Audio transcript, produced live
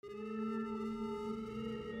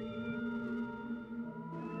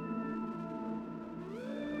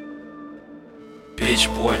bitch,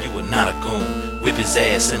 boy, you are not a goon. Whip his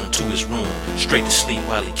ass, send him to his room. Straight to sleep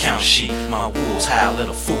while he count sheep. My wolves howl at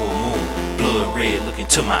a full moon. Blood red, look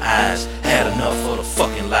into my eyes. Had enough of the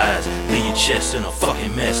fucking lies. Leave your chest in a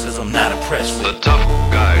fucking mess, cause I'm not impressed with the tough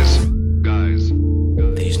guys.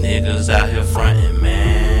 These niggas out here frontin',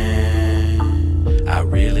 man. I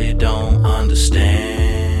really don't understand.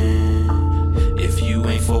 If you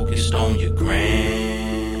ain't focused on your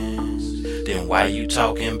grants, then why you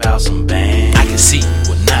talking about some bands? I can see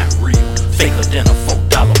you are not real, faker than a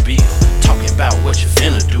 $4 bill. Talking about what you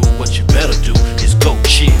finna do, what you better do is go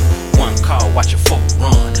chill. One call, watch your folk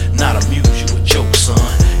run, not amuse you a joke, son.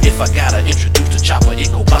 If I gotta introduce the chopper, it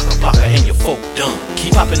go baka baka and your folk done.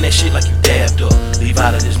 Keep popping that shit like you dabbed up. Leave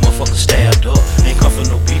out of this motherfucker stabbed up. Ain't come for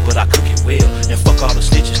no beef, but I cook it well. And fuck all the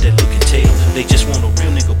snitches that look and tell. They just want a real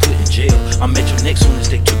nigga put in jail. I'm at your neck soon as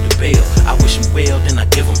they took the bail. I wish them well, then I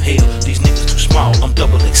give them hell. These niggas too small, I'm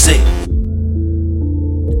double XL.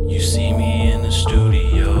 You see me in the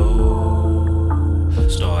studio,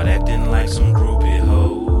 start acting like some groupie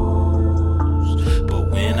hoes. But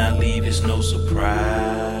when I leave, it's no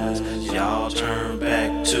surprise. Y'all turn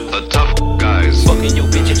back to the tough guys. Fucking your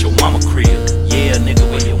bitch at your mama crib. Yeah, nigga,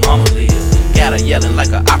 where your mama live. Got her yelling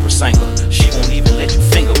like an opera singer. She won't even let you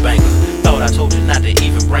finger bang her. Thought I told you not to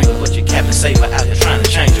even bring her, but your Captain Saver out here trying to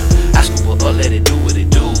change her. I scoop her up, let it do what it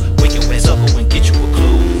do. Wake your ass up and get you a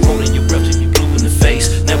clue. Rolling your breath till you blue in the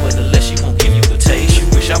face. Nevertheless, she won't give you a taste. You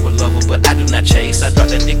wish I would love her, but I do not chase. I drop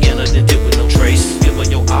that dick in her, then dip with no trace. Give her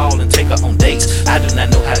your all and take her on dates. I do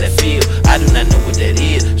not know how that feel. I do not know what that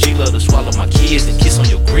is. She love to swallow my kids and kiss on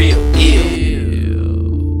your grill.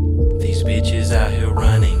 Ew. These bitches out here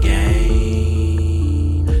running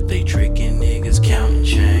game. They tricking niggas, counting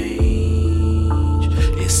change.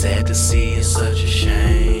 It's sad to see, it's such a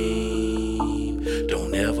shame.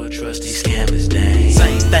 Don't ever trust these scammers, dang.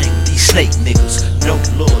 Same thing with these snake niggas. No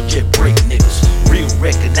lord, jet break niggas. Real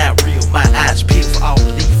record, not real. My eyes peeled for all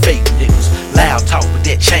of these fake niggas. Loud talk with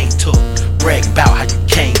that chain tuck. Bragging about how you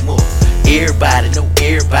came up. Everybody know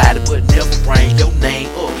everybody, but never bring your name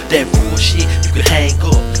up. That bullshit you can hang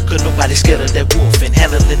up, cause nobody's scared of that wolf. And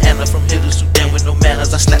handling Anna from here to Sudan with no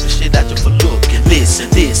manners. I slap the shit out you for looking. Listen,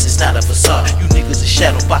 this is not a facade. You niggas is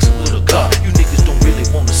shadow boxing with a car. You niggas don't really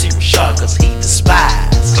wanna see Rashad, cause he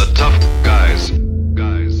despised the tough guys.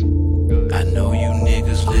 I know you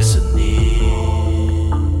niggas listening.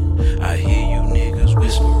 I hear you niggas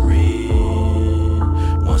whispering.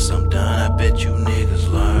 Once I'm done, I bet you niggas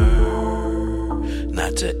learn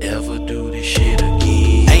not to ever do this shit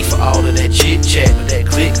again. Ain't for all of that chit chat, but that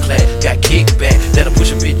click clack got kickback. That'll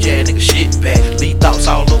push a bitch ass nigga shit back. Leave thoughts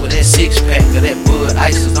all over that six pack of that Bud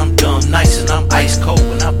Ice. Cause I'm dumb nice and I'm ice cold.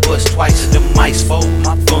 When I bust twice and them mice fold.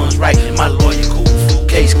 My funds right and my lawyer cool. Food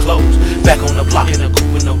case closed. Back on the block in a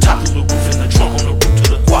coupe with no top. Blue roof in the trunk on the route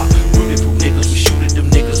to the guap. Rudy proof niggas, we shoot at them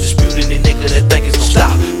niggas. Disputing the nigga that think it's gon'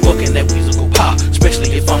 stop. Bucking that weasel go pop.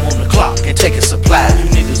 Especially if I'm on the clock and taking supplies. You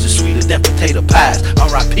niggas is sweeter than potato pies.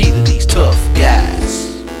 R.I.P. to these tough guys.